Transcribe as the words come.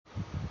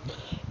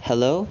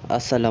Hello,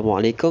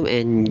 Assalamualaikum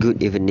and good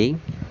evening.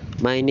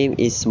 My name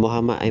is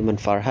Muhammad Aiman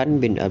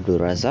Farhan bin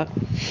Abdul Razak.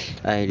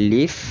 I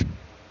live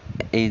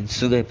in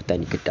Sungai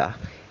Petani, Kedah,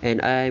 and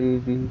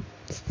I'm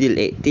still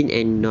 18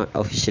 and not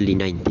officially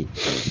 19.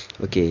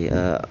 Okay,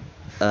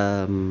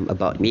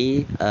 about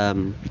me,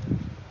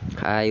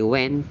 I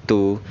went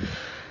to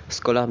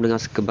Sekolah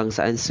Menengah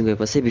Kebangsaan Sungai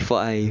Pasir before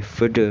I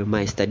further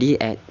my study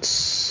at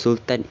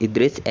Sultan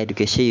Idris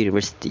Education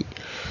University,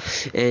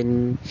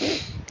 and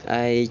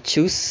I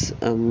choose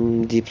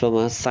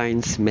diploma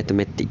science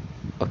mathematics.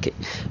 Okay.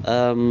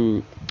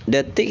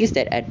 The thing is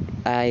that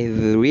I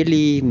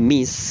really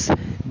miss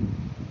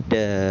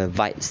the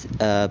vibes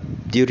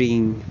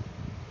during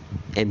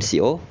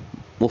MCO,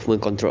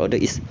 movement control order,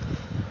 is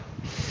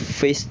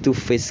face to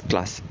face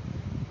class.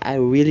 I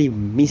really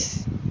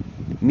miss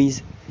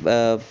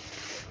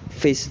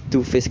face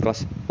to face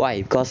class.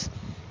 Why? Because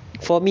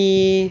for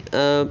me,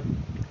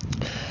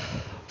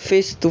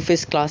 face to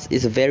face class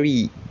is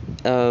very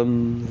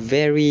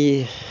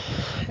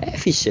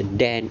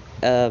efficient and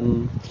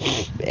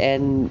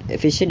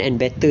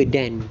better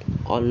than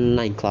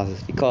online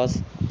classes,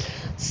 because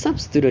some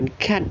student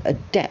can't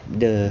adapt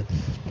the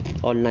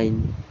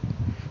online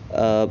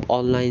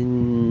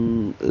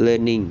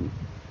learning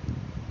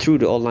through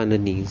the online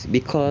learnings,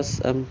 because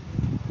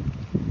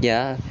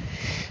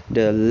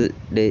the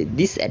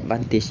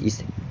disadvantage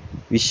is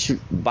we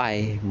should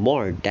buy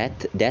more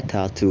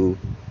data to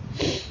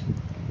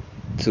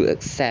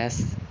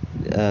access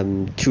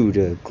through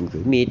the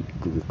Google Meet,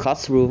 Google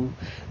Classroom,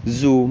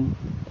 Zoom,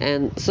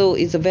 and so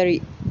it's a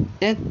very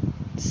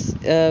it's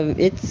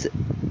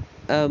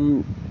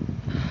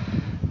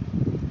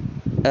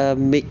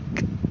make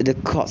the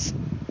cost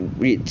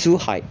really too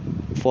high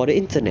for the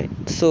internet.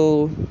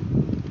 So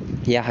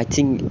yeah, I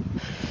think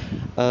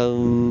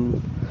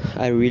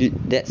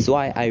that's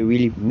why I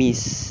will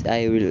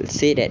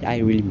say that I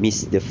really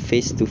miss the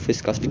face to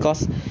face class,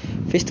 because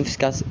face to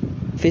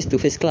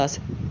face class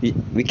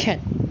we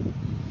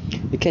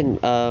can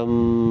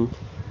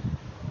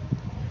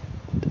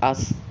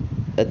ask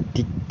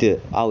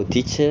our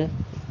teacher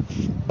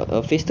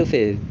face to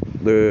face,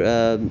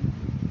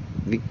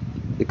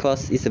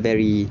 because it's a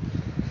very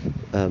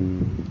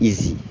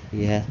easy.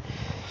 Yeah,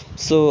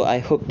 so I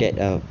hope that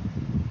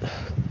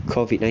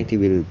COVID-19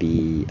 will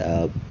be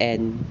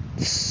end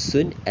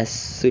soon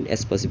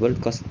as possible,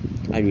 because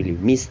I really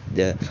miss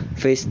the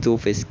face to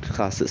face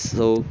classes.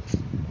 So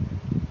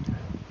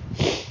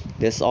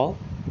that's all.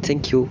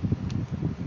 Thank you.